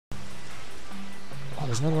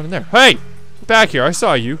there's another one in there. Hey! Get back here. I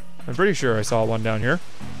saw you. I'm pretty sure I saw one down here.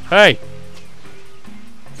 Hey!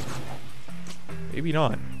 Maybe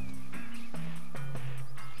not.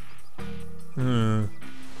 They're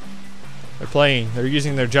playing. They're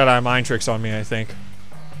using their Jedi mind tricks on me, I think.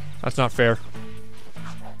 That's not fair.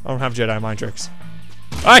 I don't have Jedi mind tricks.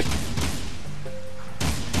 Hey!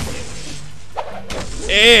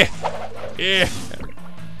 It's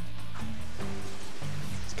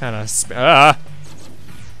kind of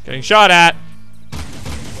getting shot at.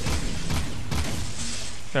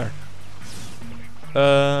 There.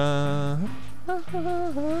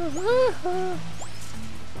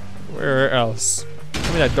 Where else?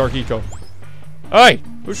 Give me that dark eco. Hey!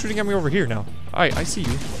 Who's shooting at me over here now? I see you.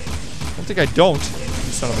 I don't think I don't, you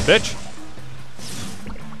son of a bitch.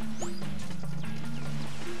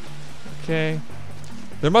 Okay.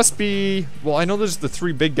 There must be... Well, I know there's the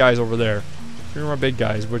 3 big guys over there. 3 more big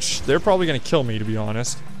guys, which they're probably gonna kill me, to be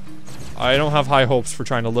honest. I don't have high hopes for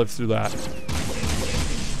trying to live through that.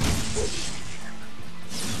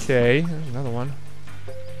 Okay, there's another one.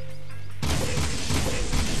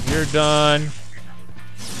 You're done.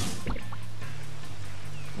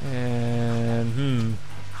 And,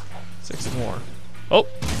 6 more. Oh!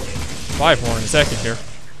 5 more in a second here.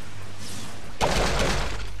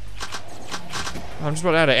 I'm just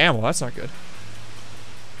about out of ammo. That's not good.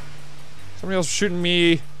 Somebody else shooting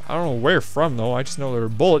me. I don't know where from, though. I just know there are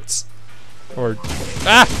bullets. Or...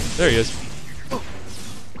 Ah! There he is.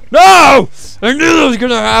 No! I knew that was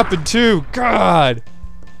gonna happen, too. God!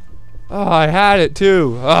 Oh, I had it,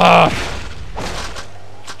 too.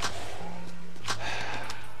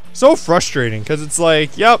 So frustrating, because it's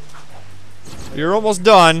like, yep. You're almost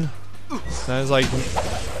done. And it's like...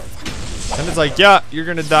 And it's like, yeah, you're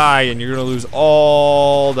gonna die and you're gonna lose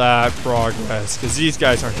all that progress. Because these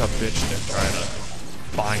guys aren't a bitch to try to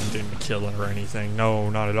find and kill or anything. No,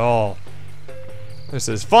 not at all. This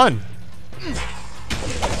is fun.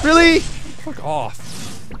 Really? Fuck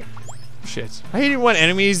off. Shit. I hate it when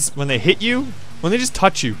enemies, when they hit you, when they just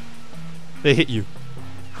touch you, they hit you.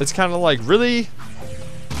 It's kind of like, really?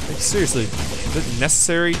 Like, seriously, is it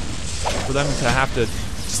necessary for them to have to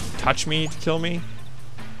just touch me to kill me?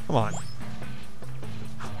 Come on.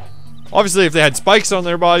 Obviously, if they had spikes on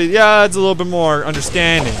their body, yeah, it's a little bit more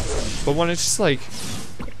understanding. But when it's just like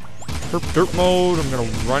herp dirt mode, I'm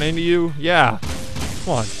gonna run into you. Yeah,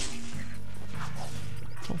 come on.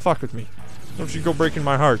 Don't fuck with me. Don't you go breaking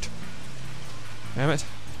my heart. Damn it.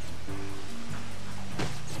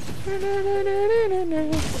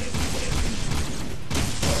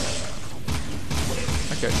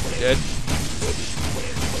 That guy should be dead.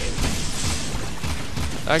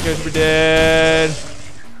 That guy should be dead.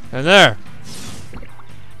 And there.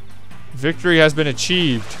 Victory has been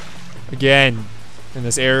achieved. Again. In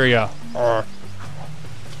this area.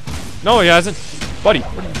 No, he hasn't. Buddy.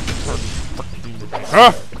 What are you...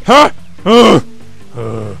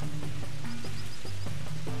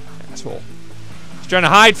 Asshole. He's trying to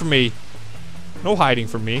hide from me. No hiding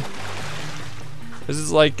from me. This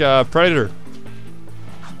is like Predator.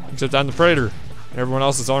 Except I'm the Predator. And everyone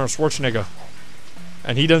else is Arnold Schwarzenegger.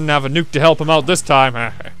 And he doesn't have a nuke to help him out this time.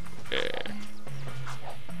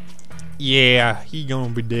 Yeah, he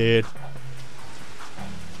gonna be dead.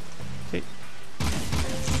 Okay.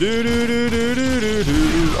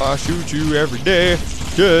 I shoot you every day.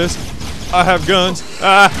 Just I have guns.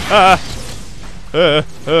 Over.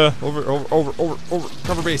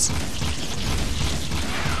 Cover base.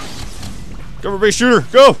 Cover base shooter.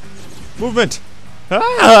 Go. Movement.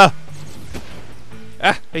 Hey.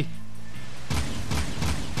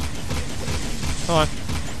 Come on.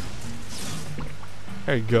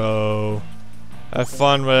 There you go. Have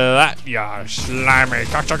fun with that, ya slimy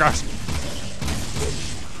cocksuckers.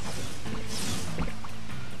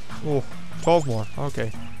 Oh, 12 more.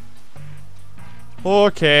 Okay.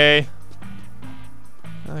 Okay.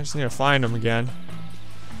 I just need to find them again.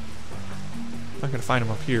 I'm not gonna find them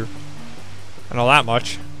up here. I know that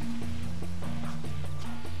much.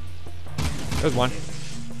 There's one.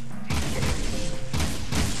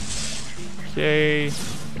 Okay.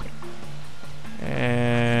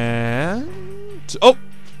 And... Oh!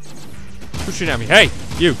 Who's shooting at me? Hey!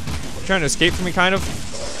 You! Trying to escape from me, kind of?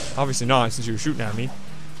 Obviously not, since you were shooting at me.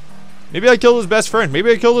 Maybe I killed his best friend.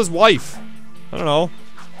 Maybe I killed his wife. I don't know.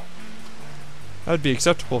 That would be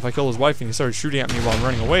acceptable if I killed his wife and he started shooting at me while I'm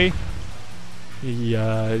running away. He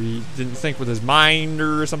didn't think with his mind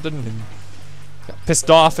or something and got pissed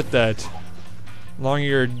off at that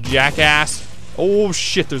long-eared jackass. Oh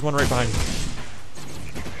shit, there's one right behind me.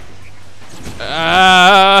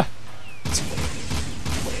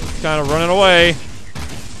 Kind of running away.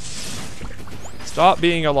 Stop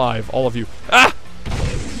being alive, all of you. Ah!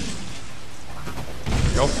 There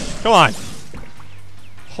we go. Come on.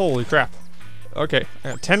 Holy crap. Okay, I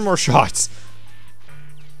got 10 more shots.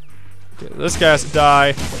 Okay, this guy has to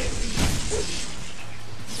die.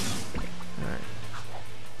 Alright.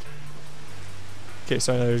 Okay,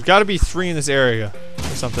 so there's gotta be 3 in this area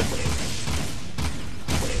or something.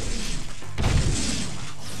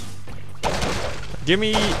 Give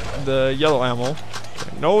me the yellow ammo.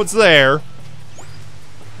 I know it's there.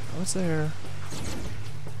 What's there?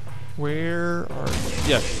 Where are...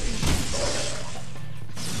 Yeah.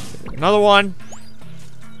 Another one.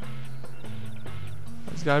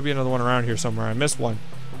 There's gotta be another one around here somewhere. I missed one.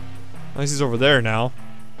 Unless he's over there now.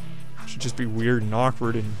 Should just be weird and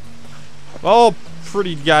awkward and... Oh,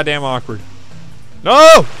 pretty goddamn awkward.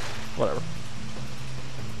 No! Whatever.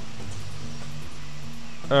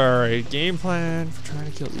 Alright, game plan for trying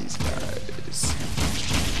to kill these guys.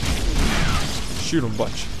 Shoot them a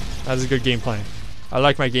bunch. That is a good game plan. I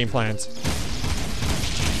like my game plans.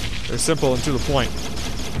 They're simple and to the point.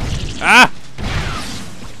 Ah!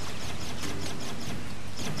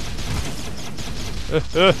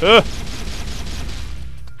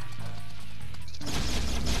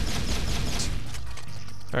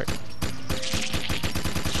 Alright.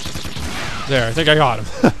 There, I think I got him.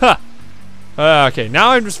 Okay,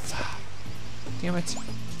 now I'm just... Damn it.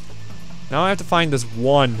 Now I have to find this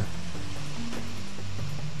one.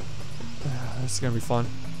 This is gonna be fun.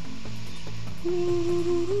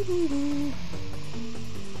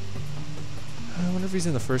 I wonder if he's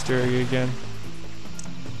in the first area again.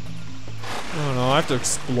 I don't know, I have to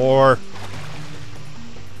explore.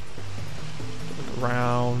 Look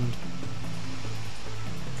around.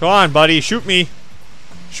 Come on, buddy, shoot me.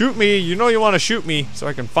 Shoot me, you know you want to shoot me, so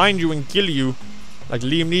I can find you and kill you. Like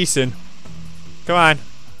Liam Neeson. Come on.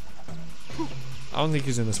 I don't think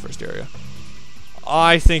he's in this first area.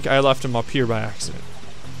 I think I left him up here by accident.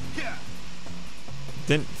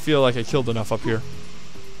 Didn't feel like I killed enough up here.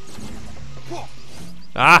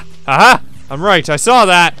 Ah! Aha! I'm right, I saw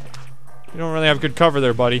that! You don't really have good cover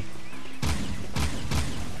there, buddy.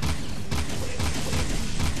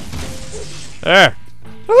 There!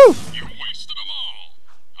 Woo!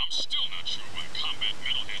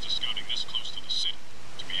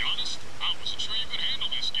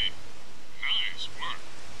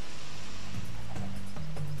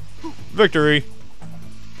 Victory!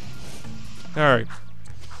 Alright.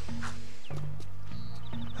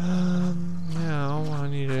 Now I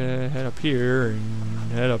need to head up here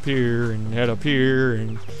and head up here and head up here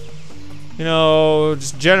and, you know,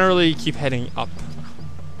 just generally keep heading up.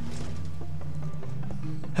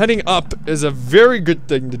 Heading up is a very good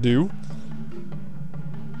thing to do.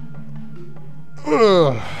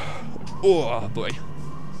 Ugh. Oh boy.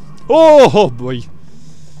 Oh boy.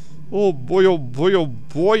 Oh boy, oh boy, oh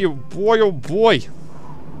boy, oh boy, oh boy.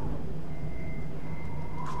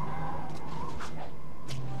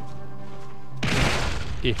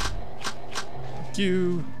 Yeah. Thank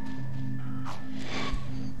you.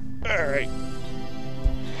 Alright.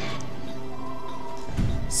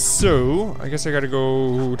 So, I guess I gotta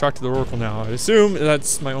go talk to the Oracle now. I assume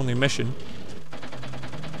that's my only mission.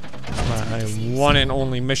 My one and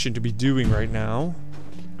only mission to be doing right now.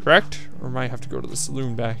 Correct? Or might have to go to the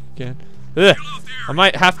saloon back again. Ugh. I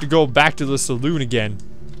might have to go back to the saloon again.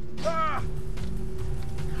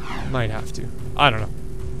 Might have to. I don't know.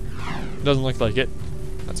 Doesn't look like it.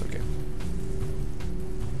 That's okay.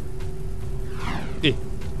 Eh.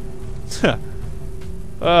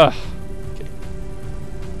 Okay.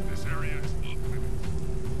 This area is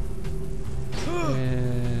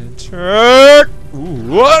And turn.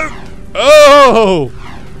 Ooh, what? Oh!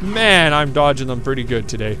 Man, I'm dodging them pretty good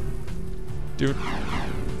today. Dude.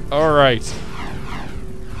 Alright.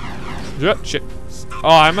 Yep, shit. Oh,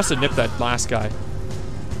 I must have nipped that last guy.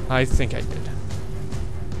 I think I did.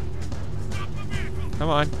 Come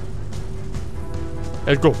on.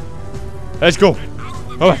 Let's go. Let's go.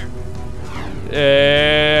 Oh.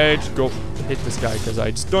 Let's go. Hit this guy because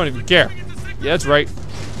I just don't even care. Yeah, that's right.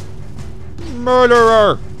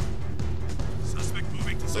 Murderer!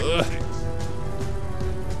 Ugh.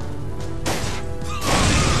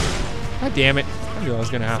 God damn it. I knew that was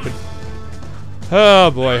gonna happen.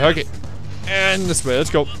 Oh boy, okay. And this way, let's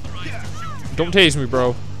go. Don't tase me,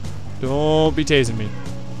 bro. Don't be tasing me.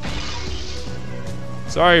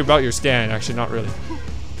 Sorry about your stand, actually, not really.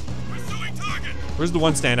 Where's the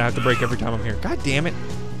one stand I have to break every time I'm here? God damn it.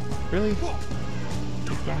 Really?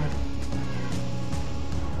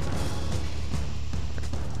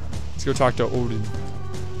 Let's go talk to Odin.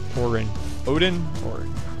 Orin. Odin? Orin.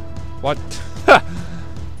 What?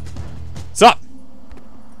 Sup?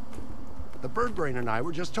 The Birdbrain and I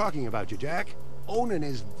were just talking about you, Jak. Onan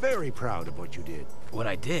is very proud of what you did. What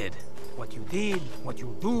I did, what you did, what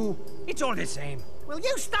you do, it's all the same. Will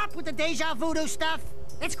you stop with the deja voodoo stuff?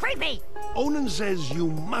 It's creepy! Onan says you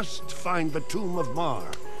must find the Tomb of Mar.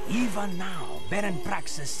 Even now, Baron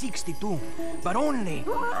Praxis seeks the tomb, but only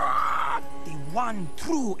the one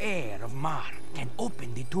true heir of Mar can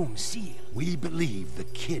open the tomb seal. We believe the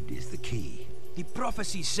kid is the key. The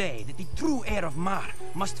prophecies say that the true heir of Mar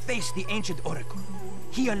must face the ancient oracle.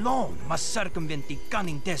 He alone must circumvent the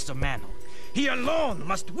cunning tests of manhood. He alone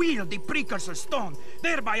must wield the precursor stone,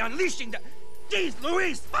 thereby unleashing the... Jeez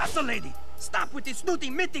Louise, fossil lady! Stop with this snooty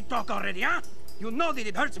mythic talk already, huh? You know that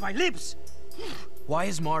it hurts my lips. Why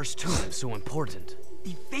is Mars' tomb so important?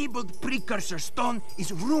 The fabled precursor stone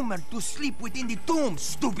is rumored to sleep within the tomb,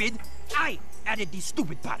 stupid! I added the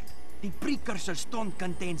stupid part. The precursor stone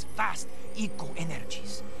contains vast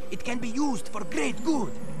eco-energies. It can be used for great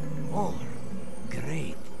good, or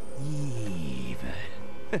great evil.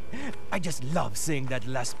 I just love saying that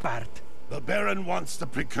last part. The Baron wants the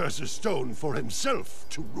precursor stone for himself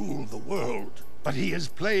to rule the world. But he is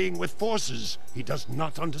playing with forces he does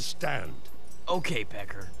not understand. Okay,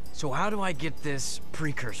 Pecker. So how do I get this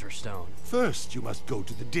precursor stone? First, you must go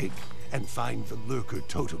to the dig and find the Lurker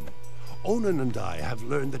Totem. Onan and I have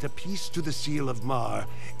learned that a piece to the seal of Mar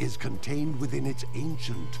is contained within its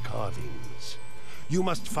ancient carvings. You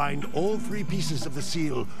must find all 3 pieces of the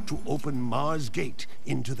seal to open Mar's gate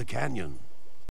into the canyon.